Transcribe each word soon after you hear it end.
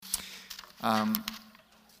Um,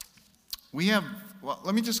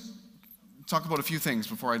 let me just talk about a few things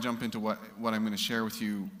before I jump into what I'm going to share with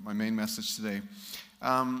you, my main message today.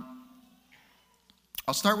 I'll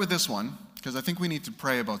start with this one, because I think we need to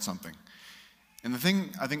pray about something. And the thing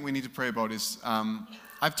I think we need to pray about is,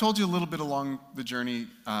 I've told you a little bit along the journey,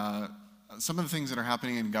 some of the things that are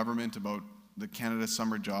happening in government about the Canada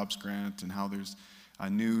Summer Jobs Grant and how there's a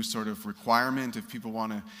new sort of requirement if people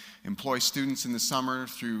want to employ students in the summer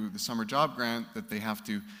through the Summer Job Grant that they have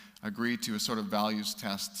to agree to a sort of values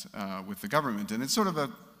test with the government. And it's sort of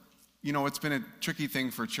it's been a tricky thing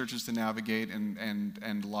for churches to navigate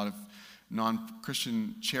and a lot of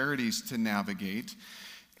non-Christian charities to navigate.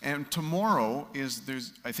 And tomorrow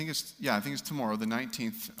I think it's tomorrow, the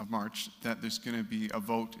 19th of March, that there's going to be a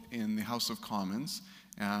vote in the House of Commons.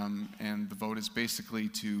 And the vote is basically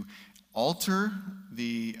to alter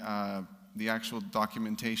the actual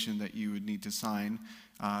documentation that you would need to sign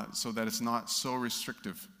so that it's not so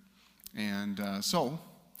restrictive. And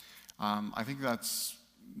I think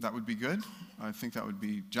that would be good. I think that would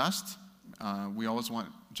be just. We always want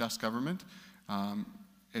just government.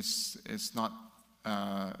 It's not.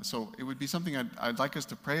 So it would be something I'd like us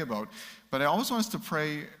to pray about. But I also want us to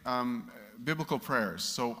pray biblical prayers.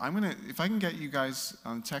 So if I can get you guys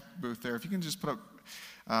on the tech booth there, if you can just put up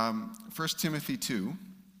 1 Timothy 2,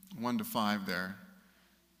 1-5 there.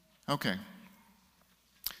 Okay.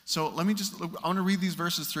 So I want to read these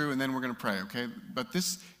verses through and then we're going to pray, okay? But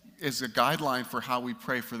this is a guideline for how we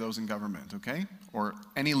pray for those in government, okay? Or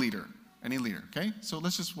any leader, okay? So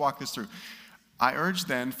let's just walk this through. I urge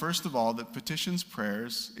then, first of all, that petitions,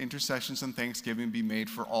 prayers, intercessions, and thanksgiving be made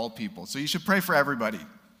for all people. So you should pray for everybody,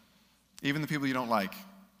 even the people you don't like.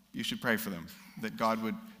 You should pray for them, that God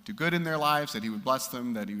would do good in their lives, that he would bless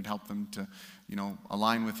them, that he would help them to,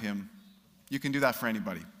 align with him. You can do that for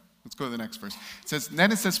anybody. Let's go to the next verse. It says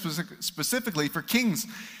specifically for kings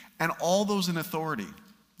and all those in authority,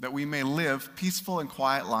 that we may live peaceful and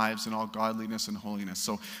quiet lives in all godliness and holiness.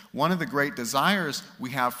 So one of the great desires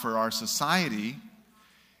we have for our society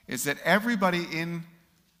is that everybody in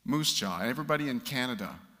Moose Jaw, everybody in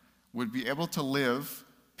Canada, would be able to live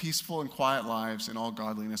peaceful and quiet lives in all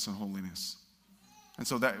godliness and holiness. And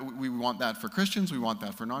so that we want that for Christians, we want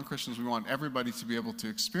that for non-Christians, we want everybody to be able to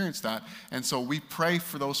experience that. And so we pray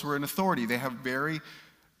for those who are in authority. They have very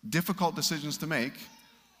difficult decisions to make,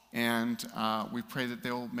 and we pray that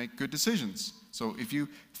they'll make good decisions. So if you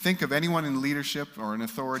think of anyone in leadership or in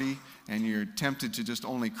authority and you're tempted to just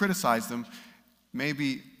only criticize them,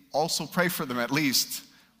 maybe also pray for them at least,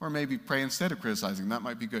 or maybe pray instead of criticizing. That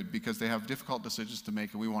might be good because they have difficult decisions to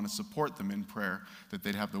make and we want to support them in prayer that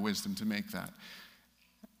they'd have the wisdom to make that.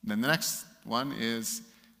 Then the next one is,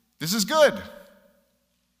 this is good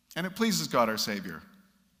and it pleases God our Savior.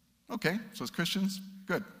 Okay, so as Christians,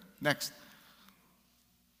 good. Next.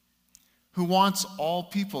 Who wants all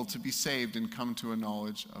people to be saved and come to a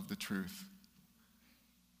knowledge of the truth.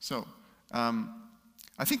 So,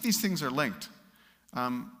 I think these things are linked.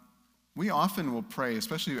 We often will pray,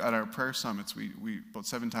 especially at our prayer summits. We about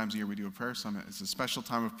 7 times a year we do a prayer summit. It's a special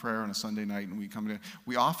time of prayer on a Sunday night, and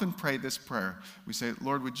we often pray this prayer. We say,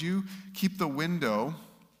 Lord, would you keep the window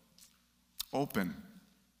open?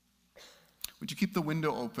 Would you keep the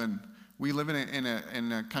window open? We live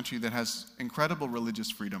in a country that has incredible religious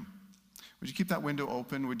freedom. Would you keep that window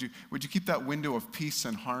open? Would you keep that window of peace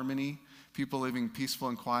and harmony? People living peaceful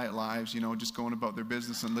and quiet lives, just going about their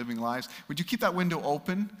business and living lives. Would you keep that window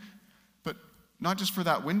open? But not just for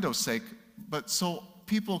that window's sake, but so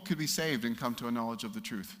people could be saved and come to a knowledge of the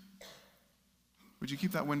truth. Would you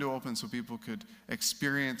keep that window open so people could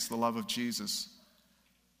experience the love of Jesus,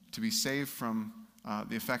 to be saved from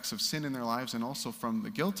the effects of sin in their lives and also from the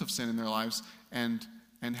guilt of sin in their lives and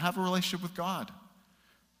have a relationship with God?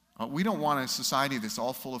 We don't want a society that's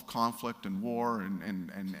all full of conflict and war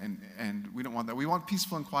and we don't want that. We want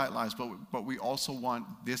peaceful and quiet lives, but we also want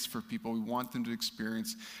this for people. We want them to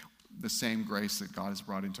experience the same grace that God has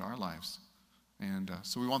brought into our lives. And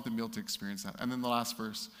so we want them to be able to experience that. And then the last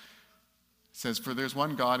verse says, for there's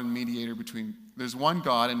one God and one mediator between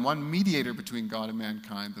God and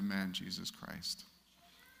mankind, the man Jesus Christ.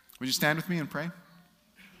 Would you stand with me and pray?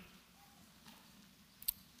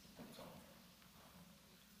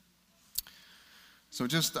 So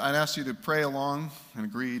I'd ask you to pray along and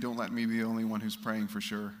agree. Don't let me be the only one who's praying for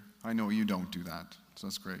sure. I know you don't do that, so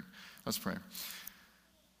that's great. Let's pray.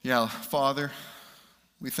 Yeah, Father,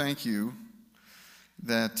 we thank you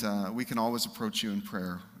that we can always approach you in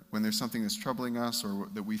prayer when there's something that's troubling us or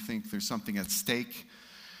that we think there's something at stake,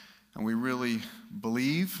 and we really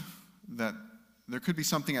believe that there could be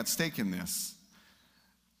something at stake in this.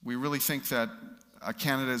 We really think that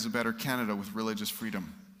Canada is a better Canada with religious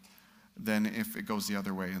freedom than if it goes the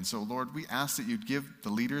other way. And so, Lord, we ask that you'd give the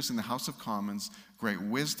leaders in the House of Commons great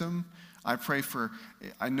wisdom. I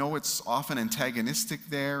know it's often antagonistic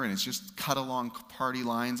there and it's just cut along party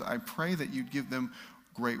lines. I pray that you'd give them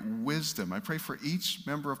great wisdom. I pray for each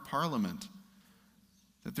member of Parliament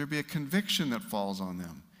that there be a conviction that falls on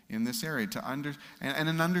them in this area and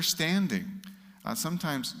an understanding.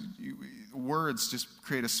 Sometimes words just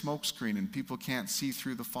create a smokescreen and people can't see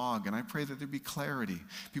through the fog. And I pray that there be clarity.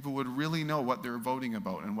 People would really know what they're voting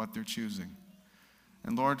about and what they're choosing.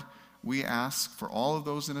 And Lord, we ask for all of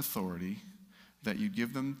those in authority that you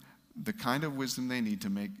give them the kind of wisdom they need to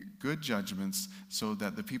make good judgments so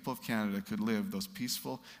that the people of Canada could live those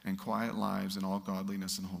peaceful and quiet lives in all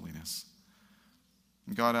godliness and holiness.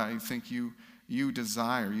 And God, I think you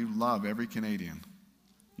love every Canadian.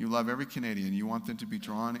 You love every Canadian. You want them to be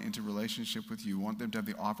drawn into relationship with you. You want them to have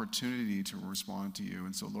the opportunity to respond to you.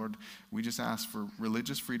 And so, Lord, we just ask for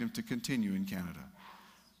religious freedom to continue in Canada.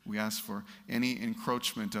 We ask for any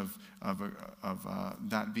encroachment of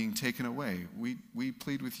that being taken away. We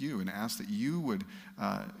plead with you and ask that you would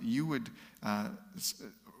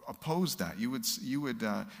oppose that. You would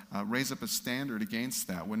raise up a standard against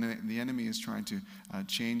that when the enemy is trying to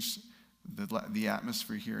change the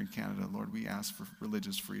atmosphere here in Canada. Lord, we ask for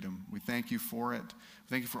religious freedom. We thank you for it.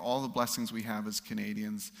 Thank you for all the blessings we have as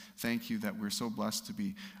Canadians. Thank you that we're so blessed to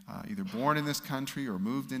be either born in this country or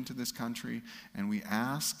moved into this country. And we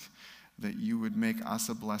ask that you would make us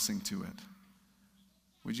a blessing to it.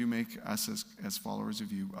 Would you make us as followers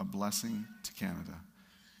of you a blessing to Canada?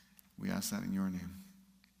 We ask that in your name.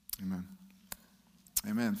 Amen.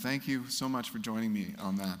 Amen. Thank you so much for joining me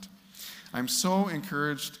on that. I'm so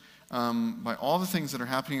encouraged by all the things that are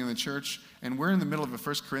happening in the church, and we're in the middle of a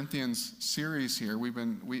 1 Corinthians series here.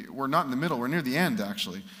 We're not in the middle, we're near the end,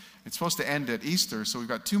 actually. It's supposed to end at Easter, so we've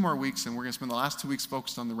got 2 more weeks, and we're going to spend the last 2 weeks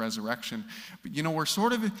focused on the resurrection. But, we're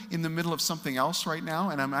sort of in the middle of something else right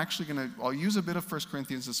now, and I'm actually I'll use a bit of 1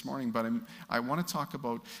 Corinthians this morning, but I want to talk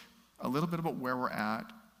about a little bit about where we're at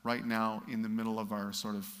right now in the middle of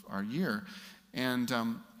our year. And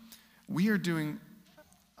we are doing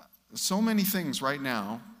so many things right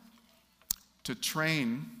now to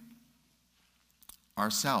train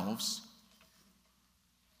ourselves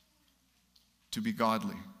to be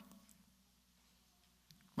godly.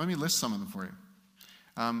 Let me list some of them for you.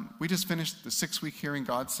 We just finished the 6-week Hearing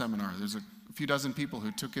God seminar. There's a few dozen people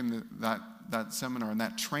who took in that seminar and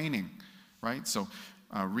that training, right? So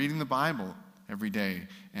reading the Bible every day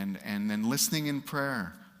and then listening in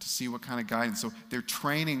prayer to see what kind of guidance. So they're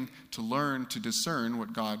training to learn to discern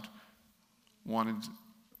what God wanted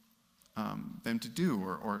them to do,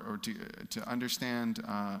 or to understand,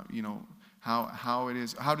 how it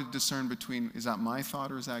is, how to discern between, is that my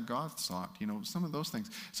thought or is that God's thought? Some of those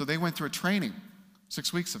things. So they went through a training,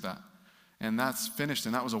 6 weeks of that, and that's finished,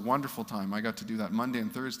 and that was a wonderful time. I got to do that Monday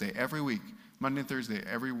and Thursday every week. Monday and Thursday,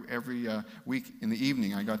 every week in the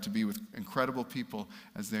evening, I got to be with incredible people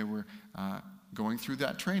as they were going through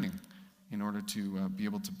that training in order to be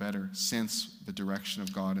able to better sense the direction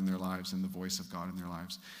of God in their lives and the voice of God in their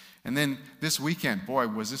lives. And then this weekend, boy,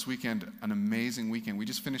 was this weekend an amazing weekend. We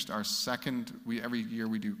just finished our every year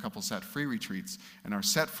we do a couple set-free retreats. And our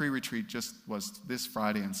set-free retreat just was this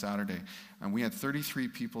Friday and Saturday. And we had 33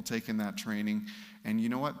 people taking that training. And you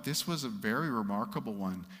know what? This was a very remarkable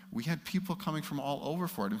one. We had people coming from all over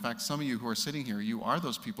for it. In fact, some of you who are sitting here, you are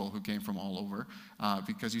those people who came from all over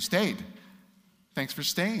because you stayed. Thanks for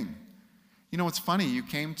staying. It's funny. You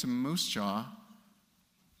came to Moose Jaw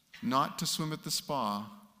not to swim at the spa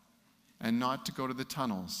and not to go to the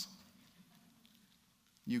tunnels.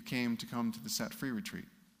 You came to come to the set-free retreat.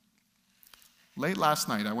 Late last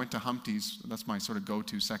night, I went to Humpty's. That's my sort of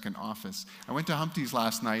go-to second office. I went to Humpty's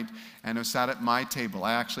last night, and I sat at my table.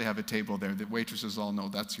 I actually have a table there. The waitresses all know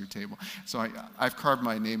that's your table. So I've carved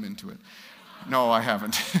my name into it. No, I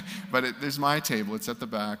haven't. But there's my table. It's at the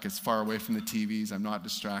back. It's far away from the TVs. I'm not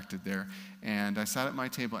distracted there. And I sat at my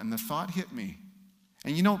table, and the thought hit me.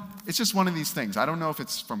 And it's just one of these things. I don't know if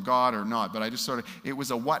it's from God or not, but I just it was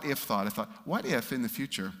a what-if thought. I thought, what if in the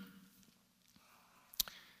future,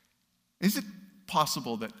 is it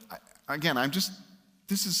possible that,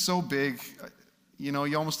 this is so big, you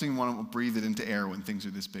almost didn't want to breathe it into air when things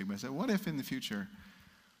are this big. But I said, what if in the future,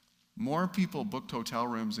 more people booked hotel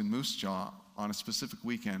rooms in Moose Jaw on a specific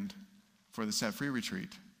weekend for the set-free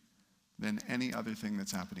retreat than any other thing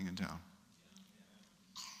that's happening in town?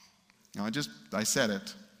 Now, I said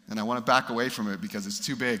it, and I want to back away from it because it's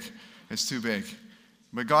too big. It's too big.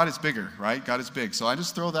 But God is bigger, right? God is big. So I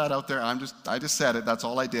just throw that out there. I just said it. That's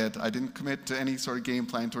all I did. I didn't commit to any sort of game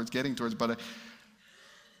plan towards getting towards, but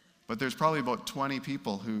But there's probably about 20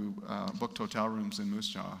 people who booked hotel rooms in Moose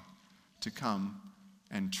Jaw to come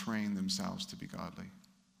and train themselves to be godly.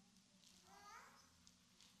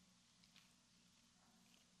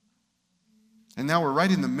 And now we're right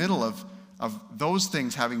in the middle of those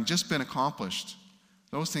things having just been accomplished.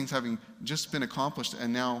 Those things having just been accomplished,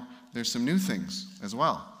 and now there's some new things as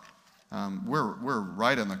well. We're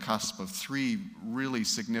right on the cusp of 3 really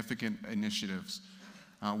significant initiatives.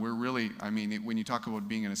 We're really, when you talk about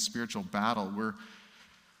being in a spiritual battle,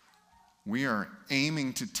 we are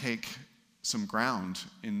aiming to take some ground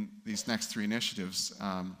in these next 3 initiatives.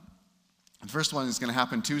 The first one is going to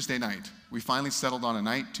happen Tuesday night. We finally settled on a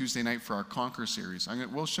night, Tuesday night, for our Conquer series.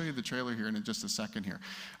 We'll show you the trailer here in just a second here.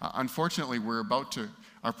 Unfortunately,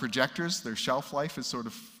 our projectors, their shelf life is sort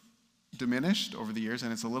of diminished over the years,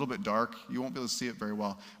 and it's a little bit dark. You won't be able to see it very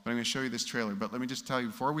well, but I'm going to show you this trailer. But let me just tell you,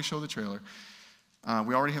 before we show the trailer,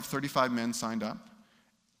 we already have 35 men signed up,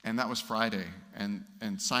 and that was Friday.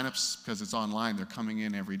 And sign-ups, because it's online, they're coming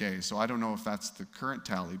in every day. So I don't know if that's the current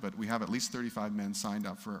tally, but we have at least 35 men signed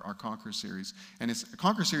up for our Conquer series. And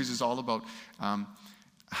Conquer series is all about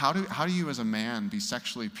how do you as a man be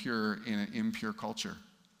sexually pure in an impure culture?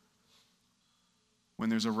 When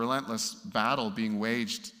there's a relentless battle being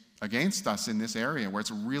waged against us in this area, where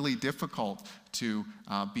it's really difficult to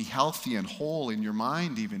be healthy and whole in your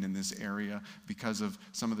mind even in this area because of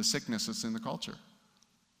some of the sickness that's in the culture.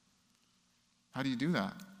 How do you do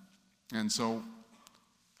that? And so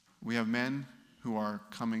we have men who are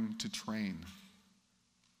coming to train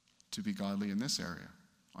to be godly in this area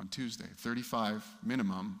on Tuesday. 35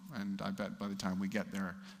 minimum, and I bet by the time we get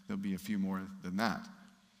there, there'll be a few more than that.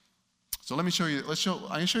 So let me show you, I'm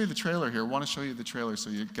going to show you the trailer here. I want to show you the trailer so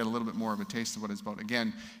you get a little bit more of a taste of what it's about.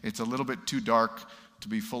 Again, it's a little bit too dark to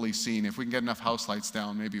be fully seen. If we can get enough house lights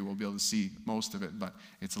down, maybe we'll be able to see most of it, but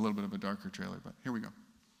it's a little bit of a darker trailer. But here we go.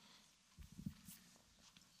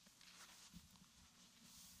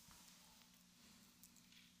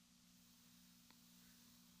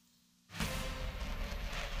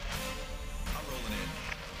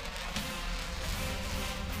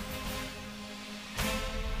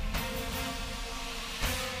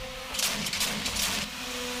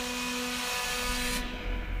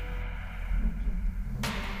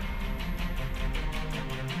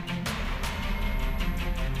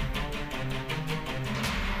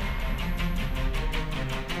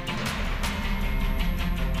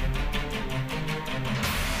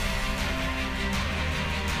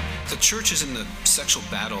 The church is in the sexual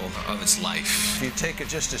battle of its life. If you take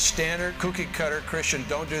just a standard cookie-cutter Christian,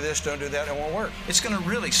 don't do this, don't do that, it won't work. It's going to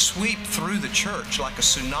really sweep through the church like a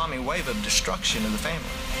tsunami wave of destruction of the family.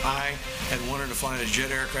 I had wanted to fly in a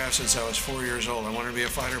jet aircraft since I was 4 years old. I wanted to be a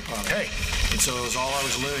fighter pilot. Hey. And so it was all I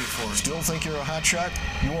was living for. Still think you're a hotshot?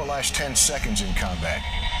 You won't last 10 seconds in combat.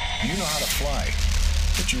 You know how to fly,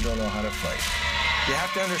 but you don't know how to fight. You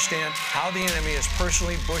have to understand how the enemy is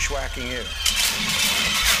personally bushwhacking you.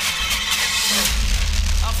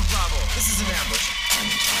 Alpha Bravo, this is an ambush. I'm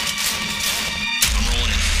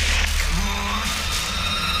rolling in.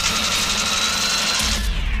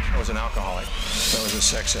 I was an alcoholic. I was a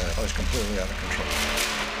sex addict. I was completely out of control.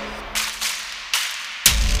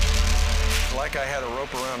 Like I had a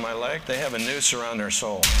rope around my leg, they have a noose around their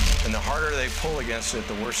soul. And the harder they pull against it,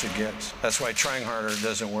 the worse it gets. That's why trying harder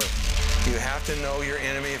doesn't work. You have to know your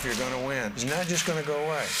enemy if you're going to win. It's not just going to go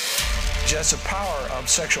away. That's the power of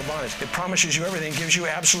sexual bondage. It promises you everything, gives you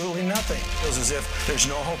absolutely nothing. It feels as if there's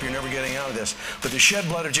no hope, you're never getting out of this. But the shed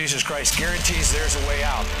blood of Jesus Christ guarantees there's a way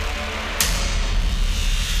out.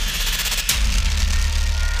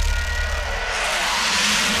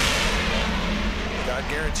 God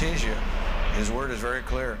guarantees you. His word is very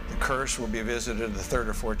clear. The curse will be visited the 3rd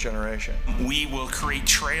or 4th generation. We will create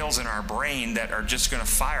trails in our brain that are just going to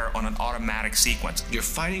fire on an automatic sequence. You're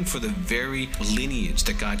fighting for the very lineage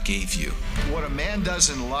that God gave you. What a man does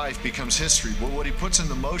in life becomes history, but what he puts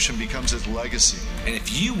into motion becomes his legacy. And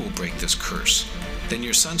if you will break this curse, then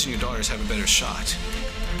your sons and your daughters have a better shot.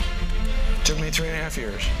 It took me 3.5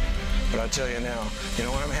 years. But I'll tell you now, you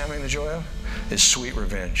know what I'm having the joy of? Is sweet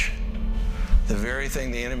revenge. The very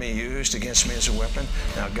thing the enemy used against me as a weapon,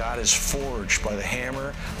 now God is forged by the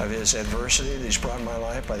hammer of his adversity that he's brought in my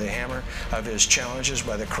life, by the hammer of his challenges,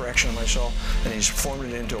 by the correction of my soul, and he's formed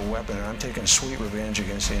it into a weapon, and I'm taking sweet revenge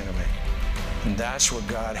against the enemy. And that's what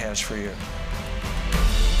God has for you.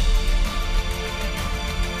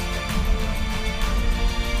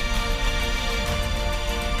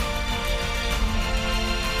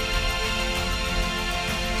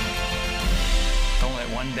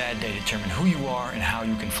 One bad day determine who you are and how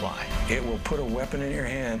you can fly. It will put a weapon in your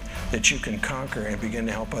hand that you can conquer and begin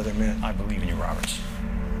to help other men. I believe in you, Roberts.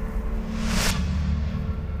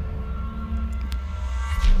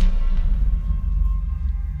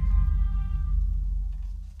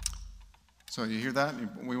 So you hear that?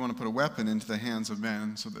 We want to put a weapon into the hands of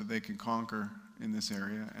men so that they can conquer in this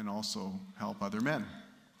area and also help other men.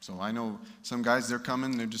 So I know some guys, they're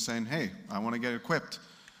coming, they're just saying, hey, I want to get equipped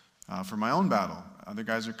for my own battle. Other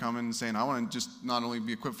guys are coming and saying, I want to just not only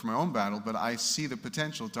be equipped for my own battle, but I see the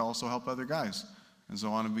potential to also help other guys. And so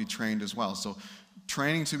I want to be trained as well. So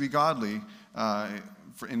training to be godly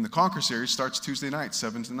in the Conquer series starts Tuesday night,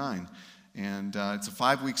 7 to 9. And it's a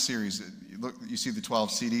 5-week series. Look, you see the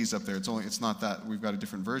 12 CDs up there. It's not that. We've got a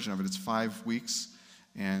different version of it. It's 5 weeks,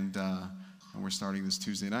 and we're starting this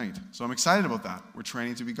Tuesday night. So I'm excited about that. We're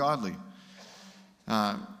training to be godly.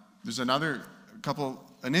 There's another couple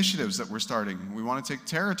initiatives that we're starting. We want to take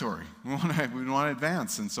territory. We want to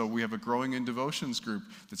advance. And so we have a Growing in Devotions group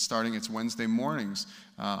that's starting. It's Wednesday mornings.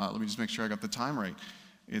 Let me just make sure I got the time right.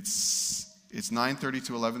 It's 9:30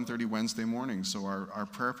 to 11:30 Wednesday morning. So our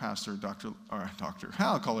prayer pastor,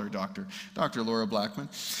 I'll call her Dr. Laura Blackman.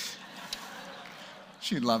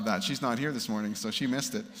 She'd love that. She's not here this morning, so she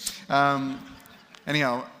missed it.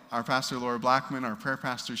 Anyhow, our pastor, Laura Blackman, our prayer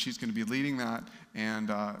pastor, she's going to be leading that. And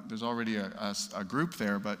there's already a group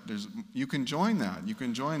there, but you can join that. You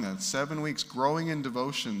can join that. 7 weeks, Growing in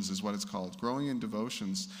Devotions is what it's called. Growing in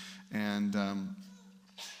Devotions.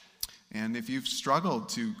 And if you've struggled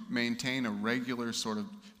to maintain a regular sort of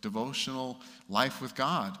devotional life with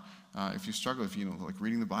God, if you struggle, like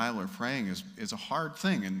reading the Bible or praying is a hard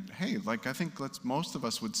thing. And hey, like I think most of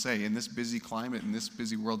us would say in this busy climate, in this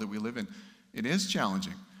busy world that we live in, it is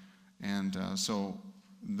challenging. And so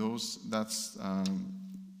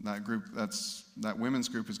that women's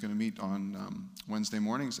group is going to meet on Wednesday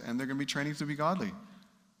mornings, and they're going to be training to be godly.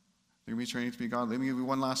 They're going to be training to be godly. Let me give you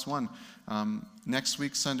one last one. Next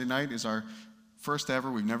week, Sunday night, is our first ever.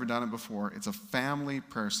 We've never done it before. It's a family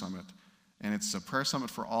prayer summit, and it's a prayer summit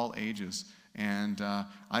for all ages. And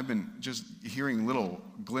I've been just hearing little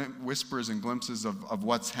whispers and glimpses of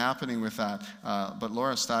what's happening with that. But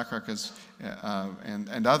Laura Stackrock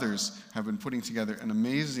and others have been putting together an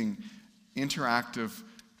amazing interactive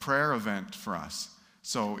prayer event for us.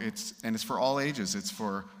 So it's for all ages. It's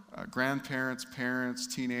for grandparents,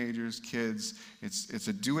 parents, teenagers, kids. It's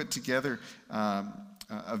a do-it-together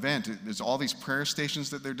event. There's all these prayer stations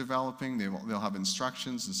that they're developing. They'll have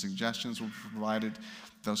instructions and suggestions will be provided.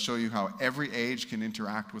 They'll show you how every age can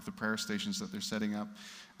interact with the prayer stations that they're setting up.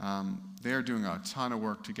 They're doing a ton of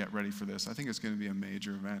work to get ready for this. I think it's going to be a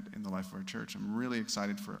major event in the life of our church. I'm really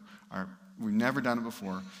excited for we've never done it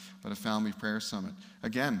before, but a family prayer summit.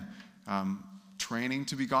 Again, training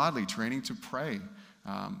to be godly, training to pray,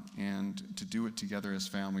 and to do it together as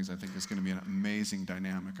families, I think is going to be an amazing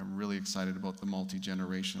dynamic. I'm really excited about the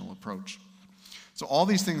multi-generational approach. So all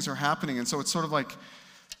these things are happening, and so it's sort of like,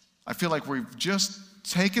 I feel like we've just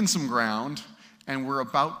taken some ground, and we're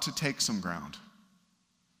about to take some ground.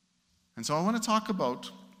 And so I want to talk about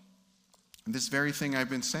this very thing I've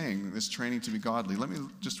been saying, this training to be godly. Let me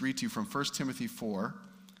just read to you from 1 Timothy 4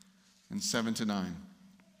 and 7 to 9.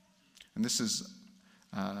 And this is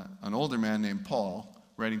an older man named Paul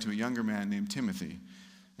writing to a younger man named Timothy.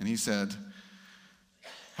 And he said,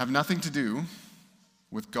 "Have nothing to do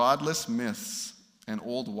with godless myths and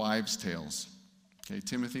old wives' tales." Okay,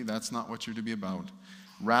 Timothy, that's not what you're to be about.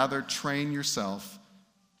 Rather, train yourself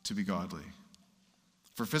to be godly.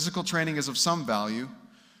 For physical training is of some value,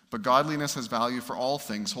 but godliness has value for all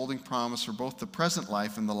things, holding promise for both the present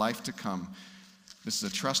life and the life to come. This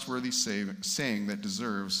is a trustworthy saying that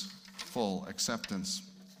deserves full acceptance.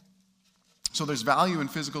 So there's value in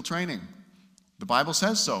physical training. The Bible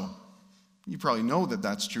says so. You probably know that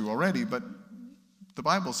that's true already, but the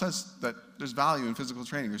Bible says that there's value in physical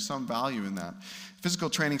training. There's some value in that. Physical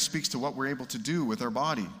training speaks to what we're able to do with our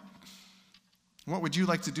body. What would you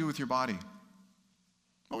like to do with your body?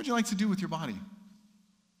 What would you like to do with your body?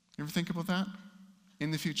 You ever think about that?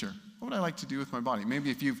 In the future, what would I like to do with my body? Maybe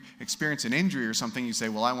if you've experienced an injury or something, you say,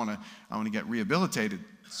 well, I want to get rehabilitated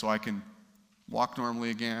so I can walk normally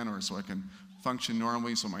again, or so I can function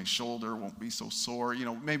normally, so my shoulder won't be so sore.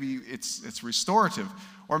 Maybe it's restorative.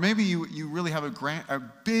 Or maybe you really have a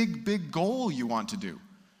big goal you want to do.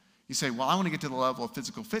 You say, well, I want to get to the level of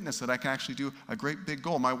physical fitness that I can actually do a great big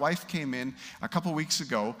goal. My wife came in a couple weeks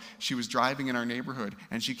ago. She was driving in our neighborhood,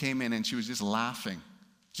 and she came in and she was just laughing.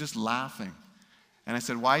 And I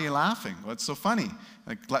said, why are you laughing? What's so funny?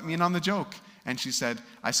 Like, let me in on the joke. And she said,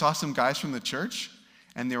 I saw some guys from the church,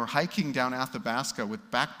 and they were hiking down Athabasca with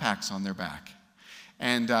backpacks on their back.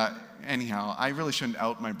 And anyhow, I really shouldn't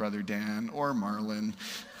out my brother Dan or Marlon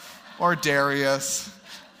or Darius.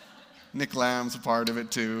 Nick Lamb's a part of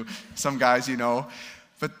it too. Some guys,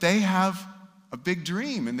 But they have a big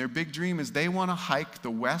dream, and their big dream is they want to hike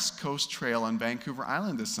the West Coast Trail on Vancouver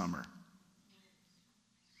Island this summer.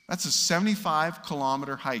 That's a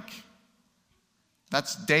 75-kilometer hike.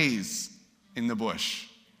 That's days in the bush.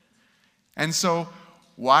 And so,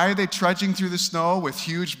 why are they trudging through the snow with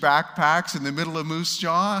huge backpacks in the middle of Moose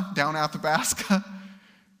Jaw down Athabasca?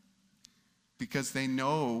 Because they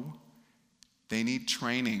know they need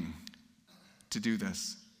training to do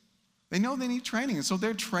this. They know they need training, and so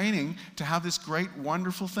they're training to have this great,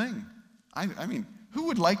 wonderful thing. I mean,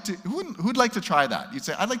 who'd like to try that? You'd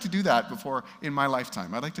say, I'd like to do that before in my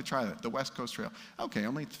lifetime. I'd like to try that, the West Coast Trail. Okay,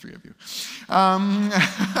 only 3 of you.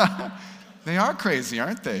 They are crazy,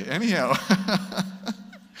 aren't they? Anyhow.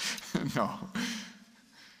 No.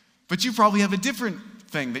 But you probably have a different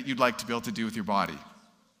thing that you'd like to be able to do with your body.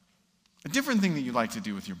 A different thing that you'd like to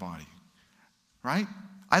do with your body. Right?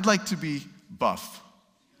 I'd like to be buff.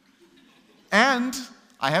 And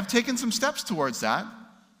I have taken some steps towards that.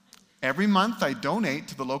 Every month I donate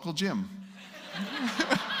to the local gym.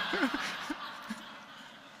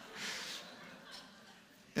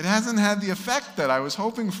 It hasn't had the effect that I was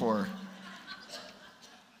hoping for.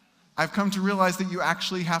 I've come to realize that you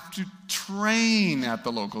actually have to train at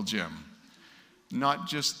the local gym, not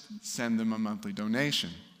just send them a monthly donation.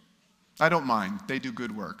 I don't mind. They do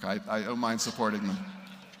good work. I don't mind supporting them.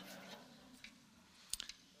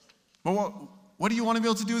 But what do you want to be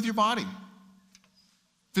able to do with your body?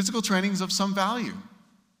 Physical training is of some value.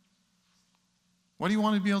 What do you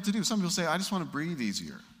want to be able to do? Some people say, I just want to breathe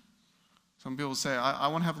easier. Some people say, I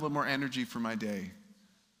want to have a little more energy for my day.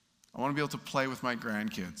 I want to be able to play with my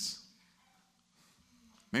grandkids.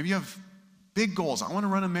 Maybe you have big goals. I want to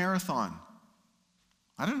run a marathon.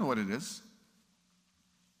 I don't know what it is.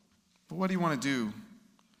 But what do you want to do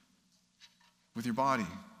with your body?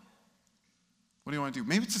 What do you want to do?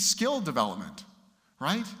 Maybe it's a skill development,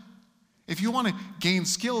 right? If you want to gain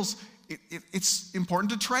skills, it's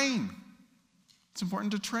important to train. It's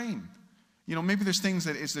important to train. You know, maybe there's things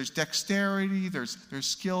there's dexterity, there's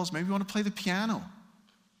skills. Maybe you want to play the piano.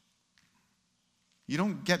 You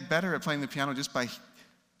don't get better at playing the piano just by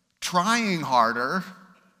trying harder,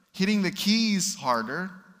 hitting the keys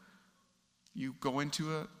harder. You go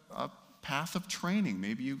into a path of training.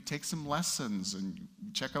 Maybe you take some lessons and you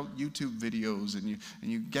check out YouTube videos and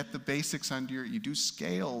you get the basics under you do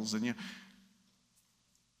scales and you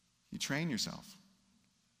train yourself.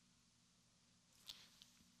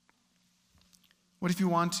 What if you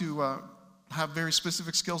want to have very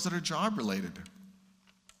specific skills that are job related?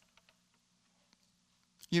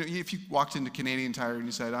 You know, if you walked into Canadian Tire and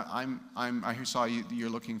you said, I saw you're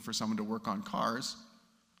looking for someone to work on cars.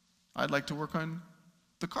 I'd like to work on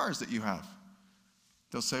the cars that you have.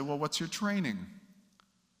 They'll say, well, what's your training?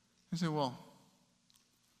 I say, well,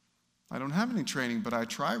 I don't have any training, but I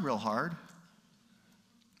try real hard.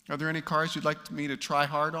 Are there any cars you'd like me to try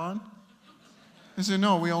hard on? I say,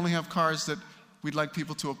 no, we only have cars that we'd like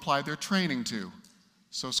people to apply their training to.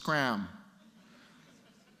 So scram.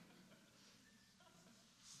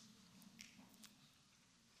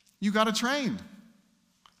 You got to train.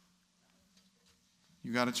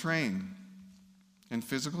 You got to train. And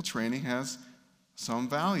physical training has some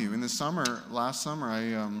value. In the summer, last summer,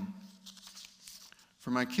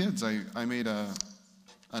 for my kids, I made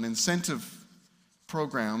an incentive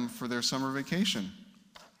program for their summer vacation.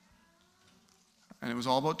 And it was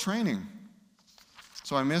all about training.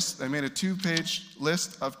 So I made a 2-page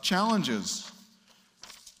list of challenges.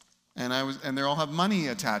 And they all have money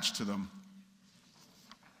attached to them.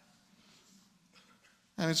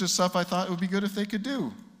 And it's just stuff I thought it would be good if they could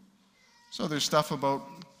do. So there's stuff about,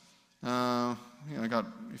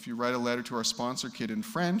 if you write a letter to our sponsor kid in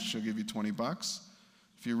French, I'll give you $20.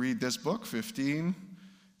 If you read this book, $15.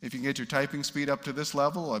 If you can get your typing speed up to this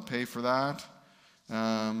level, I pay for that.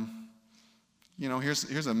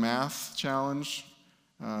 Here's a math challenge.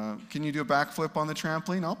 Can you do a backflip on the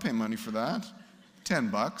trampoline? I'll pay money for that.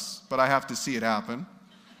 $10, but I have to see it happen.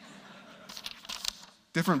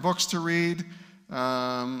 Different books to read.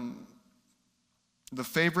 The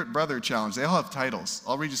Favorite Brother Challenge. They all have titles.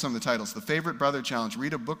 I'll read you some of the titles. The Favorite Brother Challenge.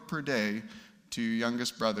 Read a book per day to your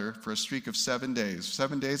youngest brother for a streak of 7 days.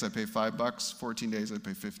 7 days, I pay $5. 14 days, I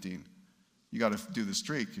pay $15. You got to do the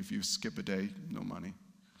streak. If you skip a day, no money.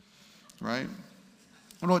 Right?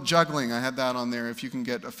 What about juggling? I had that on there. If you can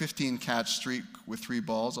get a 15-catch streak with 3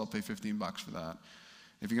 balls, I'll pay $15 for that.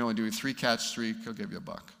 If you can only do a 3-catch streak, I'll give you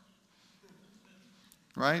 $1.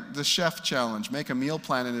 Right? The Chef Challenge. Make a meal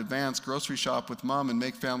plan in advance, grocery shop with mom, and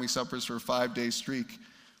make family suppers for a 5-day streak.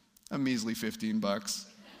 A measly $15.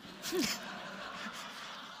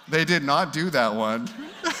 They did not do that one.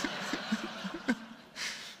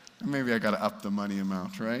 Maybe I got to up the money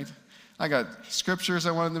amount, right? I got scriptures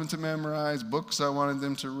I wanted them to memorize, books I wanted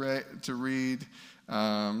them to read,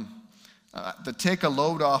 The Take a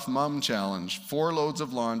Load Off Mom Challenge. 4 loads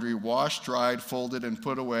of laundry, washed, dried, folded, and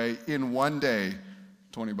put away in one day.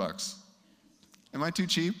 $20. Am I too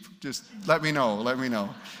cheap? Just let me know.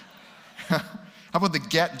 How about the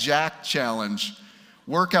Get Jacked Challenge?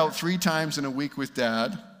 Work out 3 times in a week with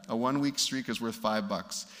Dad. A 1-week streak is worth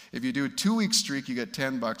 $5. If you do a 2-week streak, you get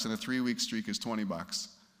 $10, and a 3-week streak is $20.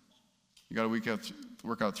 You got to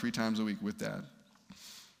work out 3 times a week with Dad.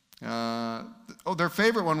 Their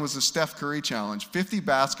favorite one was the Steph Curry Challenge. 50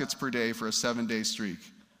 baskets per day for a 7-day streak.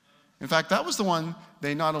 In fact, that was the one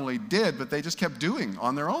they not only did, but they just kept doing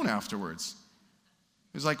on their own afterwards.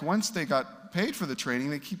 It was like once they got paid for the training,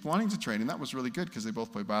 they keep wanting to train, and that was really good because they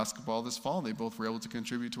both play basketball this fall. They both were able to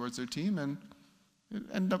contribute towards their team, and it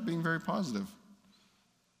ended up being very positive.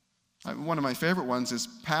 One of my favorite ones is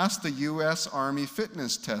Pass the U.S. Army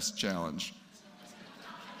Fitness Test Challenge,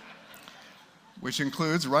 which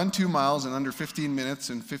includes run 2 miles in under 15 minutes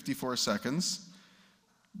and 54 seconds,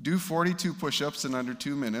 do 42 push-ups in under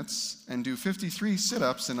 2 minutes, and do 53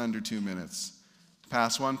 sit-ups in under 2 minutes.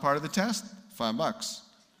 Pass one part of the test, $5.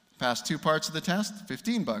 Pass 2 parts of the test,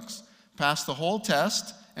 $15. Pass the whole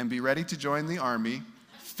test and be ready to join the Army,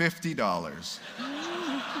 $50.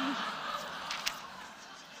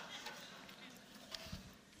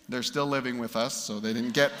 They're still living with us, so they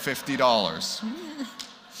didn't get $50.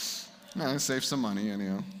 No, save some money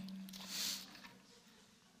anyhow.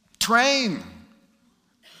 Train.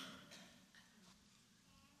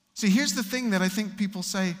 See, here's the thing that I think people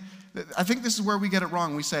say. I think this is where we get it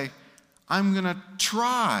wrong. We say, I'm going to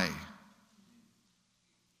try.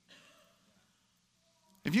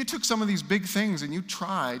 If you took some of these big things and you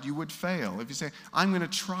tried, you would fail. If you say, I'm going to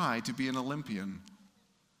try to be an Olympian.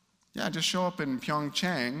 Yeah, just show up in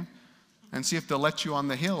Pyeongchang and see if they'll let you on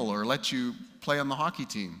the hill or let you play on the hockey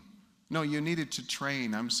team. No, you needed to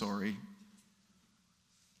train. I'm sorry.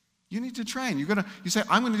 You need to train. You say,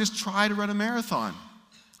 I'm going to just try to run a marathon.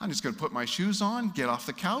 I'm just going to put my shoes on, get off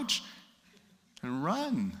the couch, and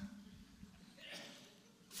run.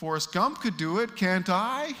 Forrest Gump could do it, can't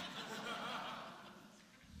I?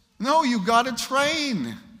 No, you got to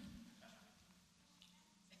train.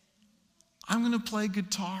 I'm going to play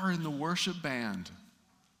guitar in the worship band.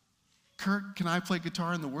 Kurt, can I play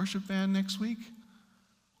guitar in the worship band next week?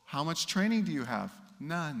 How much training do you have?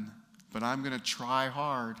 None. But I'm going to try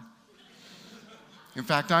hard. In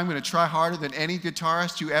fact, I'm going to try harder than any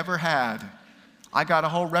guitarist you ever had. I got a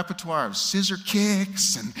whole repertoire of scissor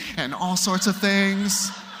kicks and all sorts of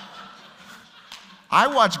things. I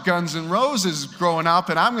watched Guns N' Roses growing up,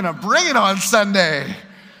 and I'm going to bring it on Sunday.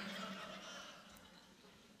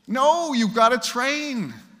 No, you've got to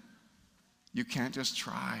train. You can't just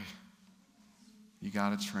try. You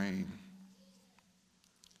got to train.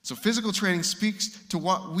 So physical training speaks to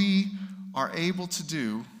what we are able to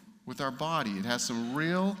do with our body. It has some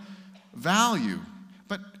real value.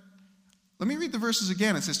 But let me read the verses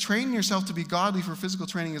again. It says, train yourself to be godly, for physical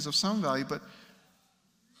training is of some value, but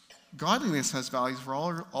godliness has value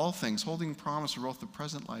for all things, holding promise for both the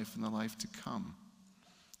present life and the life to come.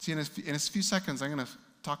 See, in a few seconds, I'm going to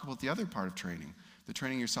talk about the other part of training, the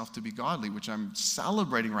training yourself to be godly, which I'm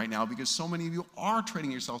celebrating right now because so many of you are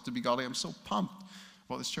training yourself to be godly. I'm so pumped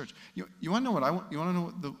about this church. You want to know what I want? You want to know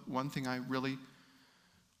what the one thing I really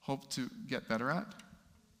hope to get better at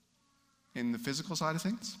in the physical side of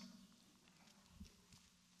things?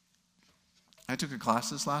 I took a class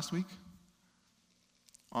this last week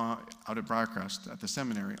out at Briarcrest at the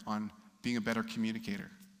seminary on being a better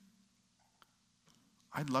communicator.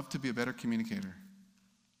 I'd love to be a better communicator.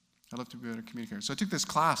 So I took this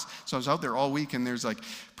class. So I was out there all week, and there's like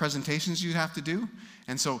presentations you'd have to do.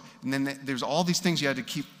 And then there's all these things you had to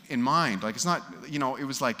keep in mind. Like it's not, it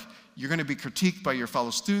was like you're going to be critiqued by your fellow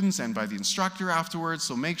students and by the instructor afterwards.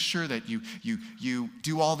 So make sure that you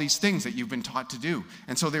do all these things that you've been taught to do.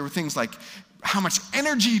 And so there were things like, how much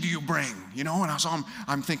energy do you bring? And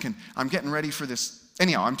I'm thinking, I'm getting ready for this.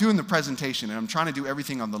 Anyhow, I'm doing the presentation, and I'm trying to do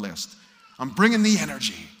everything on the list. I'm bringing the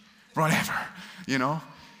energy, whatever,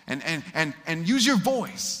 And use your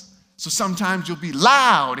voice. So sometimes you'll be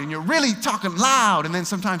loud and you're really talking loud, and then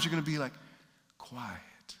sometimes you're going to be like quiet,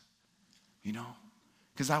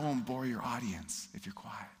 because I won't bore your audience if you're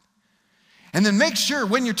quiet. And then make sure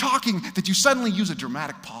when you're talking that you suddenly use a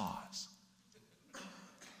dramatic pause.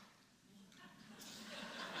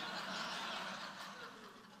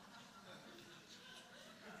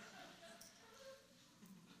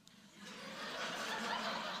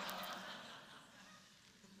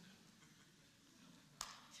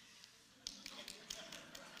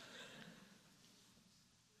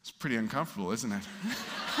 Pretty uncomfortable, isn't it?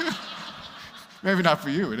 Maybe not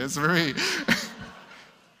for you. It is very.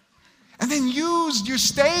 your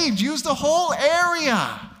stage. Use the whole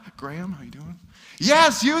area. Graham, how you doing?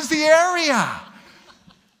 Yes, use the area.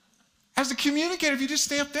 As a communicator, if you just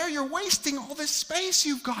stay up there, you're wasting all this space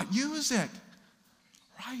you've got. Use it.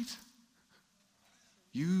 Right?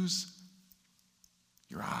 Use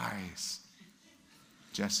your eyes.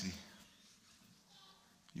 Jesse,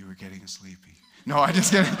 you were getting sleepy. No, I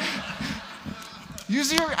just get it.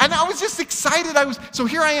 And I was just excited. So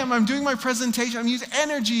here I am, I'm doing my presentation, I'm using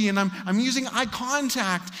energy, and I'm using eye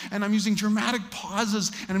contact, and I'm using dramatic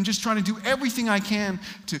pauses, and I'm just trying to do everything I can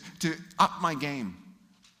to up my game.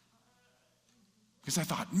 Because I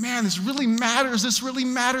thought, man, this really matters,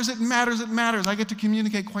 it matters. I get to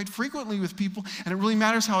communicate quite frequently with people, and it really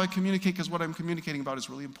matters how I communicate, because what I'm communicating about is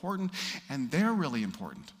really important, and they're really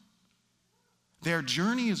important. Their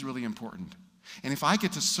journey is really important. And if I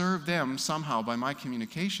get to serve them somehow by my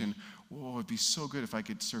communication, it'd be so good if I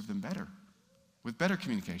could serve them better, with better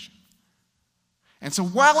communication. And so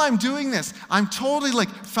while I'm doing this, I'm totally like,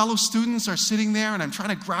 fellow students are sitting there, and I'm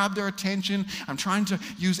trying to grab their attention. I'm trying to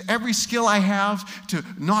use every skill I have to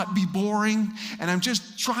not be boring. And I'm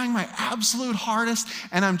just trying my absolute hardest.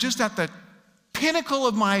 And I'm just at the pinnacle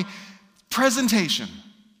of my presentation.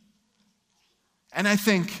 And I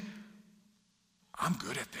think, I'm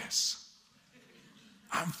good at this.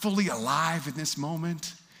 I'm fully alive in this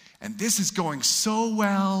moment. And this is going so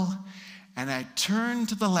well. And I turn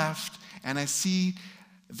to the left, and I see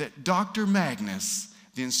that Dr. Magnus,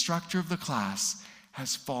 the instructor of the class,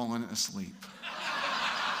 has fallen asleep.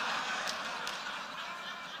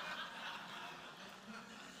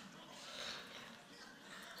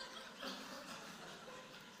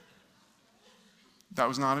 That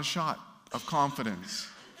was not a shot of confidence.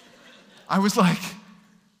 I was like,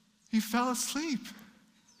 he fell asleep.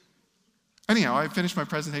 Anyhow, I finished my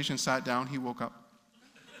presentation, sat down, he woke up.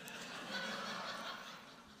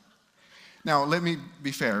 Now, let me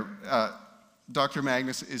be fair. Dr.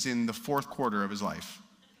 Magnus is in the fourth quarter of his life.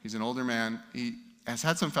 He's an older man. He has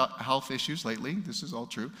had some health issues lately. This is all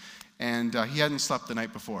true. And he hadn't slept the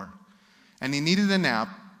night before. And he needed a nap,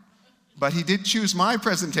 but he did choose my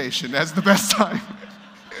presentation as the best time.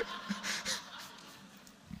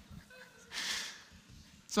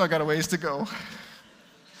 So I got a ways to go.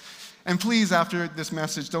 And please, after this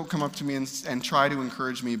message, don't come up to me and try to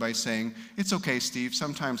encourage me by saying, it's okay, Steve,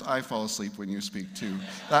 sometimes I fall asleep when you speak too.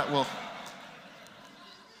 That will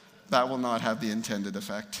not have the intended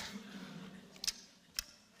effect.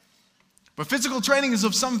 But physical training is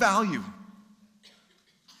of some value.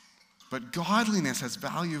 But godliness has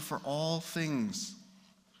value for all things.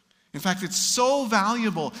 In fact, it's so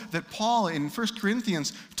valuable that Paul in 1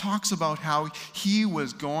 Corinthians talks about how he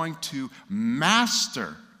was going to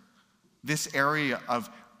master this area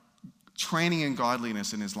of training in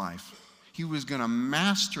godliness in his life. He was going to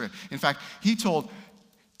master it. In fact, he told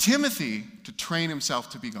Timothy to train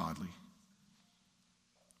himself to be godly.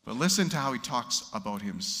 But listen to how he talks about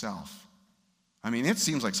himself. I mean, it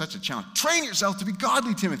seems like such a challenge. Train yourself to be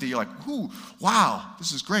godly, Timothy. You're like, ooh, wow,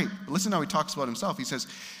 this is great. But listen to how he talks about himself. He says,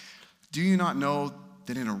 do you not know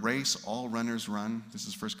that in a race all runners run? This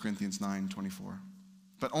is 1 Corinthians 9:24.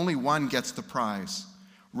 But only one gets the prize.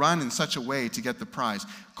 Run in such a way to get the prize.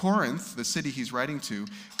 Corinth, the city he's writing to,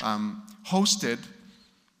 hosted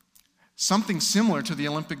something similar to the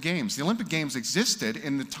Olympic Games. The Olympic Games existed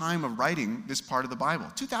in the time of writing this part of the Bible.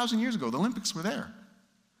 2,000 years ago, the Olympics were there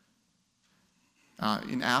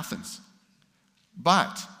in Athens.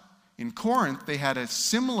 But in Corinth, they had a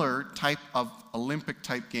similar type of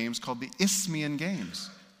Olympic-type games called the Isthmian Games.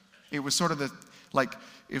 It was sort of like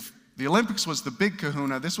if the Olympics was the big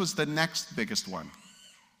kahuna, this was the next biggest one.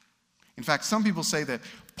 In fact, some people say that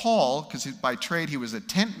Paul, because by trade he was a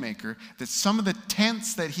tent maker, that some of the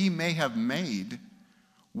tents that he may have made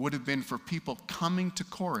would have been for people coming to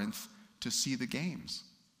Corinth to see the games.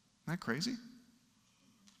 Isn't that crazy?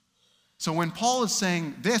 So when Paul is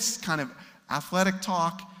saying this kind of athletic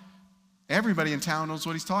talk, everybody in town knows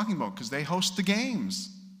what he's talking about because they host the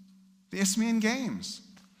games, the Isthmian Games.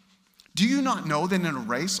 Do you not know that in a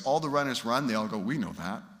race, all the runners run? They all go, we know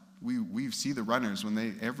that. We see the runners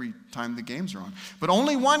every time the games are on. But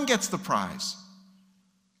only one gets the prize.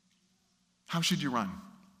 How should you run?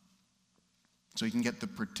 So you can get the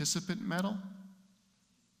participant medal?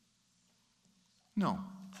 No.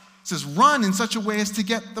 It says run in such a way as to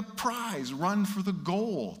get the prize. Run for the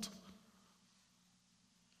gold.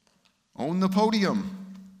 Own the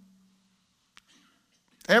podium.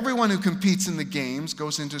 Everyone who competes in the games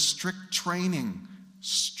goes into strict training.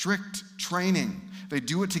 Strict training. They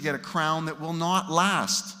do it to get a crown that will not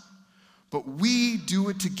last. But we do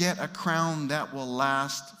it to get a crown that will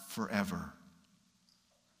last forever.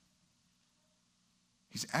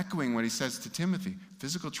 He's echoing what he says to Timothy.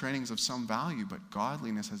 Physical training is of some value, but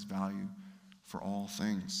godliness has value for all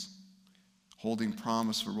things, holding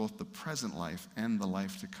promise for both the present life and the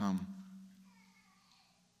life to come.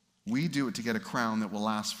 We do it to get a crown that will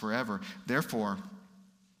last forever. Therefore,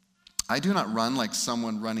 I do not run like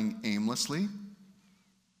someone running aimlessly,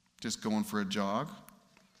 just going for a jog.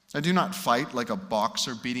 I do not fight like a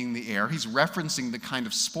boxer beating the air. He's referencing the kind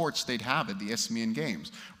of sports they'd have at the Isthmian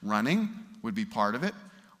Games. Running would be part of it.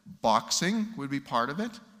 Boxing would be part of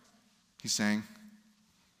it. He's saying,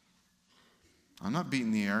 I'm not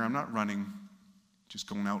beating the air. I'm not running, just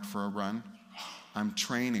going out for a run. I'm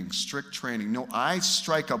training, strict training. No, I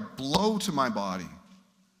strike a blow to my body.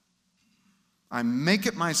 I make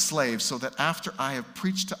it my slave so that after I have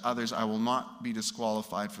preached to others, I will not be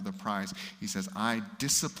disqualified for the prize. He says, I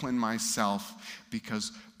discipline myself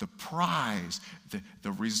because the prize,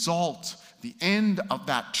 the result, the end of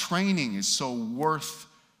that training is so worth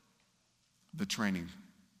the training.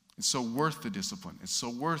 It's so worth the discipline. It's so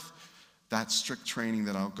worth that strict training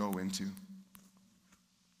that I'll go into.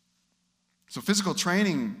 So physical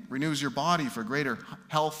training renews your body for greater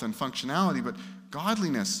health and functionality, but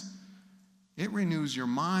godliness, it renews your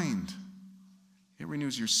mind. It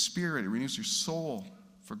renews your spirit. It renews your soul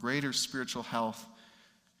for greater spiritual health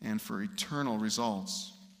and for eternal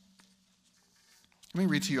results. Let me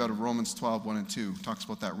read to you out of Romans 12, 1 and 2. It talks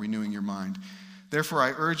about that renewing your mind. Therefore,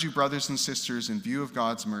 I urge you, brothers and sisters, in view of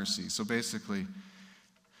God's mercy. So basically,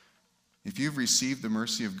 if you've received the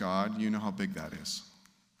mercy of God, you know how big that is.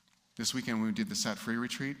 This weekend when we did the Set Free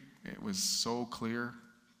retreat, it was so clear.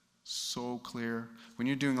 So clear. When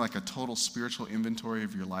you're doing like a total spiritual inventory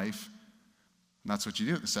of your life, and that's what you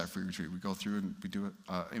do at the Set Free retreat. We go through and we do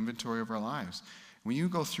an inventory of our lives. When you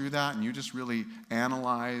go through that and you just really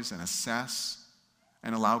analyze and assess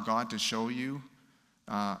and allow God to show you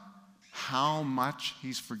how much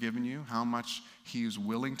He's forgiven you, how much He is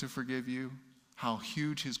willing to forgive you, how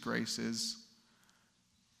huge His grace is,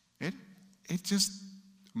 it just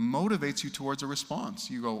motivates you towards a response.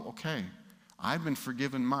 You go, okay, I've been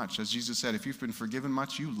forgiven much. As Jesus said, if you've been forgiven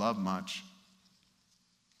much, you love much.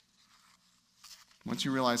 Once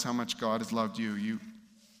you realize how much God has loved you,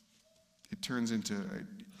 it turns into, it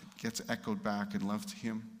gets echoed back in love to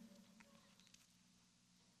Him.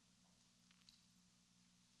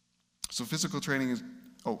 So physical training is,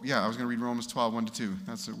 I was going to read Romans 12, 1 to 2.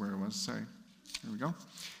 That's where it was. Sorry. Here we go.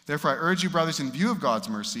 Therefore, I urge you, brothers, in view of God's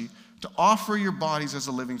mercy, to offer your bodies as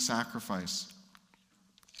a living sacrifice.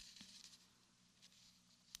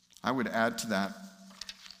 I would add to that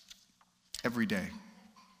every day.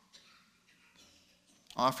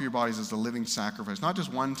 Offer your bodies as a living sacrifice. Not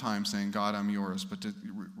just one time saying, God, I'm yours, but to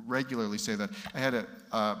regularly say that. I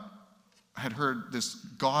had heard this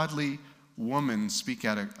godly woman speak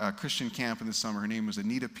at a Christian camp in the summer. Her name was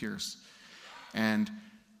Anita Pierce. And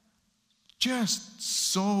just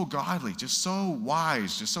so godly, just so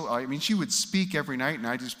wise, she would speak every night and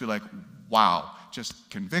I'd just be like, wow, just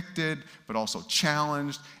convicted, but also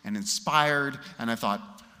challenged and inspired. And I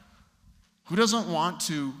thought, who doesn't want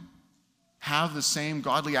to have the same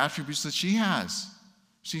godly attributes that she has?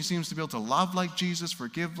 She seems to be able to love like Jesus,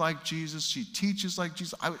 forgive like Jesus. She teaches like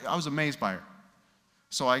Jesus. I was amazed by her.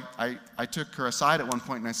 So I took her aside at one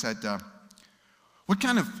point and I said, what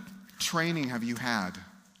kind of training have you had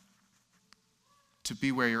to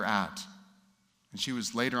be where you're at? And she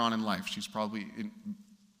was later on in life. She's probably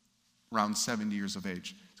around 70 years of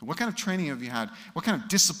age. So what kind of training have you had? What kind of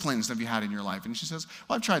disciplines have you had in your life? And she says,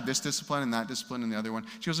 well, I've tried this discipline and that discipline and the other one.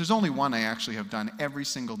 She goes, there's only one I actually have done every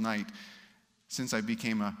single night since I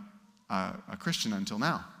became a Christian until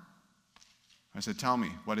now. I said, tell me,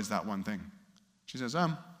 what is that one thing? She says,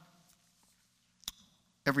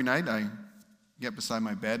 every night I get beside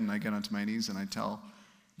my bed and I get onto my knees and I tell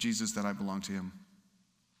Jesus that I belong to Him.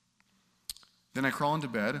 Then I crawl into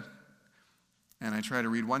bed and I try to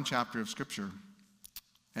read one chapter of Scripture.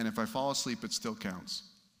 And if I fall asleep, it still counts.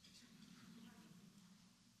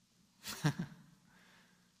 I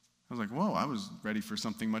was like, whoa, I was ready for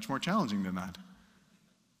something much more challenging than that.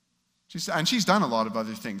 She's done a lot of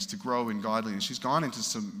other things to grow in godliness. She's gone into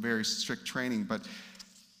some very strict training, but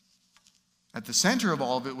at the center of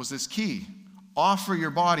all of it was this key. Offer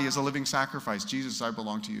your body as a living sacrifice. Jesus, I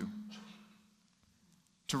belong to you.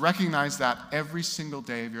 To recognize that every single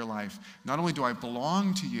day of your life, not only do I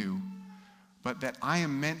belong to you, but that I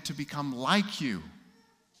am meant to become like you.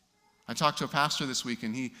 I talked to a pastor this week,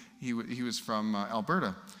 and he was from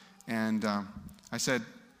Alberta, and I said,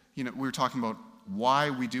 we were talking about why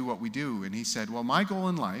we do what we do, and he said, well, my goal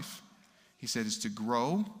in life, he said, is to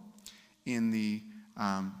grow in the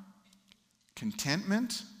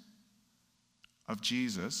contentment of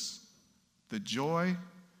Jesus, the joy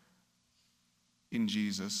in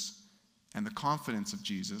Jesus, and the confidence of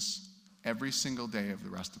Jesus every single day of the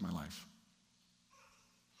rest of my life.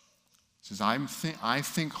 He says, I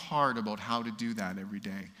think hard about how to do that every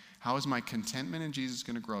day. How is my contentment in Jesus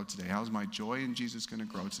going to grow today? How is my joy in Jesus going to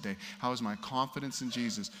grow today? How is my confidence in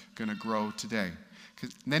Jesus going to grow today?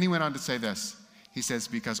 And then he went on to say this. He says,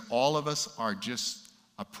 because all of us are just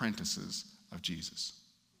apprentices of Jesus.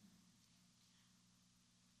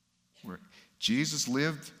 Jesus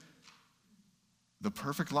lived the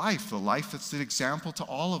perfect life, the life that's the example to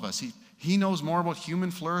all of us. He knows more about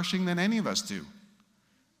human flourishing than any of us do.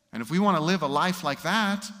 And if we want to live a life like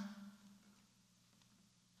that,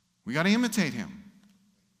 we got to imitate him.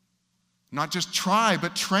 Not just try,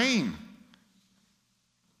 but train.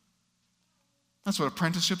 That's what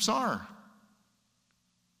apprenticeships are.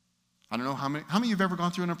 I don't know how many of you have ever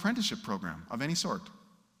gone through an apprenticeship program of any sort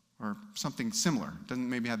or something similar. It doesn't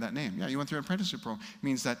maybe have that name. Yeah, you went through an apprenticeship program. It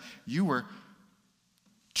means that you were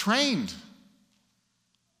trained.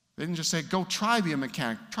 They didn't just say, go try to be a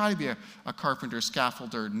mechanic, try to be a carpenter,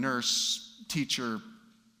 scaffolder, nurse, teacher,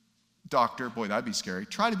 doctor. Boy, that'd be scary.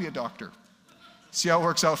 Try to be a doctor. See how it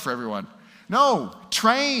works out for everyone. No,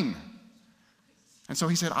 train. And so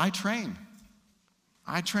he said, I train.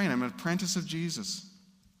 I'm an apprentice of Jesus.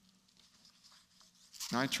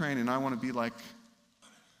 And I train, and I want to be like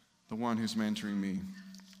the one who's mentoring me.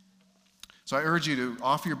 So I urge you to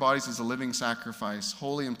offer your bodies as a living sacrifice,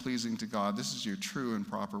 holy and pleasing to God. This is your true and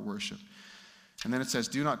proper worship. And then it says,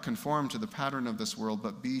 do not conform to the pattern of this world,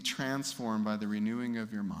 but be transformed by the renewing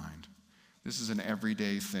of your mind. This is an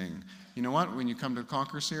everyday thing. You know what? When you come to the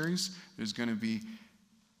Conquer series, there's going to be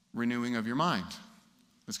renewing of your mind.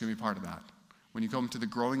 That's going to be part of that. When you come to the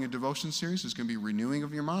Growing in Devotion series, there's going to be renewing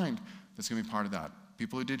of your mind. That's going to be part of that.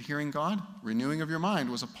 People who did Hearing God, renewing of your mind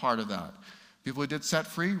was a part of that. People who did Set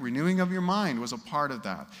Free, renewing of your mind was a part of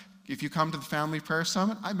that. If you come to the Family Prayer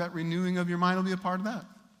Summit, I bet renewing of your mind will be a part of that.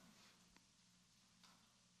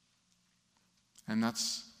 And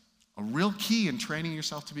that's a real key in training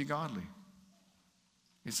yourself to be godly.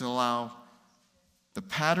 Is to allow the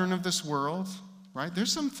pattern of this world, right?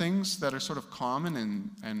 There's some things that are sort of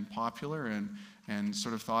common and popular and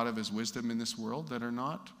sort of thought of as wisdom in this world that are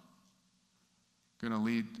not going to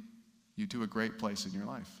lead you to a great place in your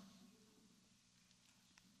life.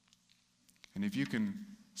 And if you can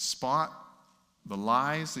spot the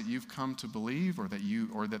lies that you've come to believe or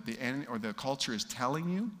that the culture is telling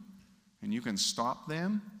you, and you can stop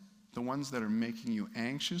them, the ones that are making you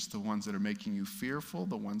anxious, the ones that are making you fearful,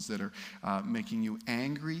 the ones that are making you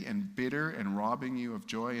angry and bitter and robbing you of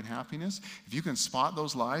joy and happiness, if you can spot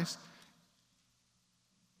those lies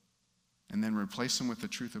and then replace them with the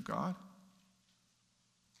truth of God,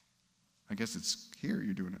 I guess it's here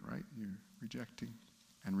you're doing it right. You're rejecting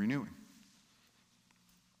and renewing.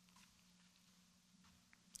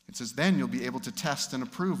 It says, then you'll be able to test and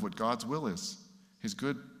approve what God's will is, his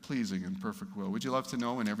good, pleasing, and perfect will. Would you love to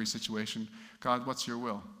know in every situation, God, what's your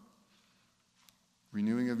will?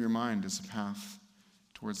 Renewing of your mind is a path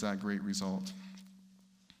towards that great result.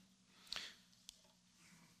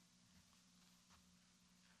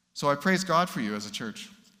 So I praise God for you as a church.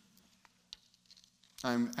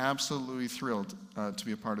 I'm absolutely thrilled to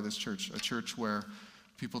be a part of this church, a church where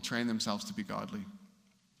people train themselves to be godly.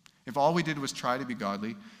 If all we did was try to be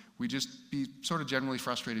godly, we'd just be sort of generally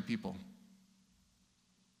frustrated people.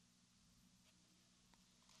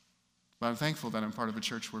 But I'm thankful that I'm part of a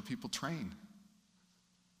church where people train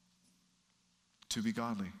to be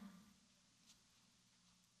godly.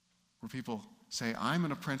 Where people say, I'm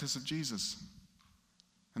an apprentice of Jesus.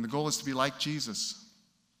 And the goal is to be like Jesus.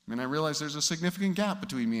 I mean, I realize there's a significant gap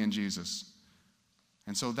between me and Jesus.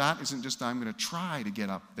 And so that isn't just I'm going to try to get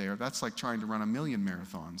up there. That's like trying to run 1,000,000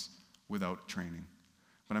 marathons without training.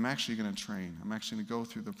 But I'm actually going to train. I'm actually going to go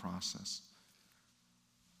through the process.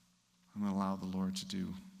 I'm going to allow the Lord to do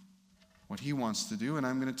what he wants to do, and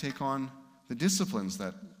I'm going to take on the disciplines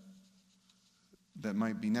that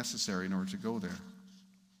might be necessary in order to go there.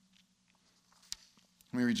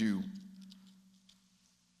 Let me read you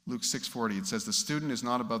Luke 6:40. It says, the student is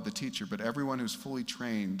not above the teacher, but everyone who's fully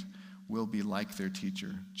trained will be like their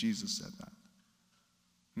teacher. Jesus said that.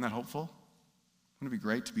 Isn't that hopeful? Wouldn't it be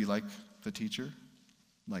great to be like the teacher,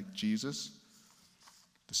 like Jesus?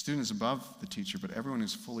 The student is above the teacher, but everyone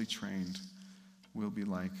who's fully trained will be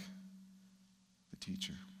like the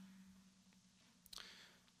teacher.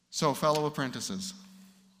 So, fellow apprentices.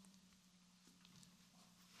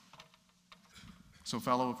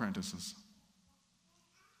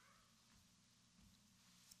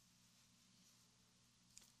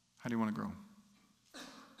 How do you want to grow?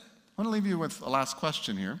 want to leave you with a last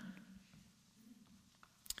question here.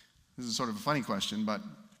 This is sort of a funny question, but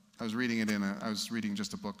I was reading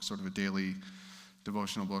just a book, sort of a daily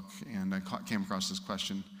devotional book, and I came across this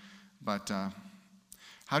question. But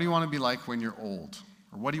how do you want to be like when you're old?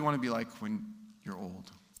 Or what do you want to be like when you're old?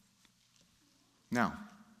 Now,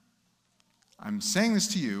 I'm saying this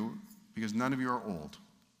to you because none of you are old.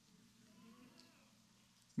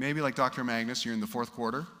 Maybe like Dr. Magnus, you're in the fourth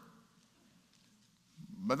quarter.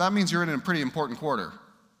 But that means you're in a pretty important quarter.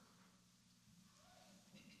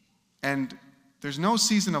 And there's no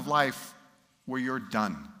season of life where you're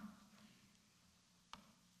done.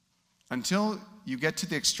 Until you get to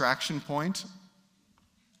the extraction point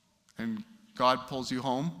and God pulls you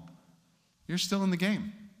home, you're still in the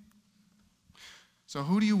game. So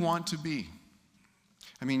who do you want to be?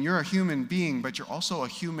 I mean, you're a human being, but you're also a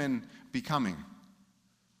human becoming.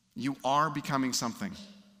 You are becoming something.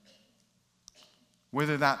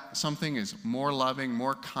 Whether that something is more loving,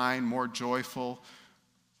 more kind, more joyful,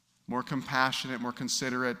 more compassionate, more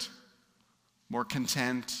considerate, more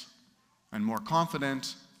content, and more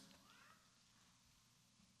confident,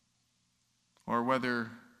 or whether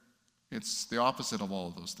it's the opposite of all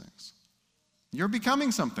of those things. You're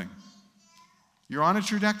becoming something. You're on a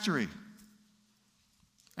trajectory.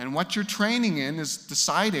 And what you're training in is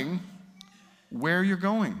deciding where you're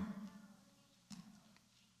going.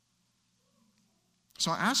 So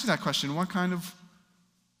I ask you that question, what kind of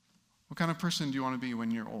person do you want to be when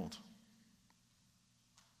you're old?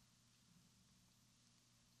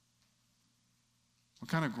 What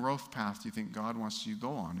kind of growth path do you think God wants you to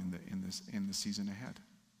go on in the season ahead?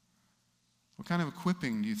 What kind of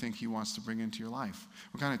equipping do you think he wants to bring into your life?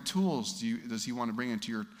 What kind of tools does he want to bring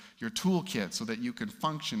into your toolkit so that you can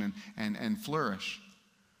function and flourish?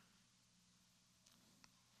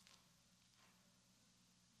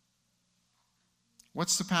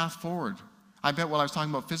 What's the path forward? I bet while I was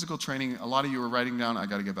talking about physical training, a lot of you were writing down, I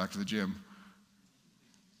got to get back to the gym.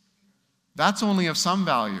 That's only of some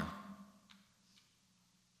value.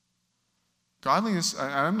 Godliness,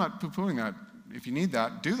 I'm not poo-pooing that. If you need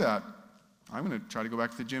that, do that. I'm going to try to go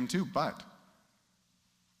back to the gym too, but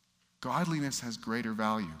godliness has greater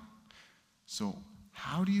value. So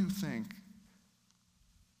how do you think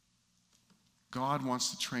God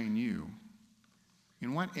wants to train you?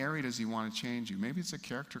 In what area does he want to change you? Maybe it's a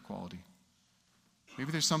character quality.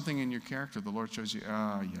 Maybe there's something in your character the Lord shows you,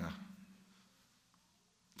 yeah.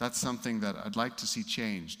 That's something that I'd like to see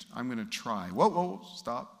changed. I'm going to try. Whoa,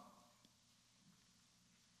 stop.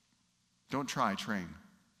 Don't try, train.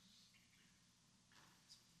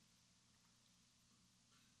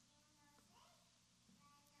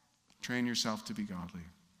 Train yourself to be godly.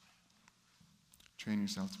 Train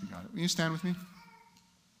yourself to be godly. Will you stand with me?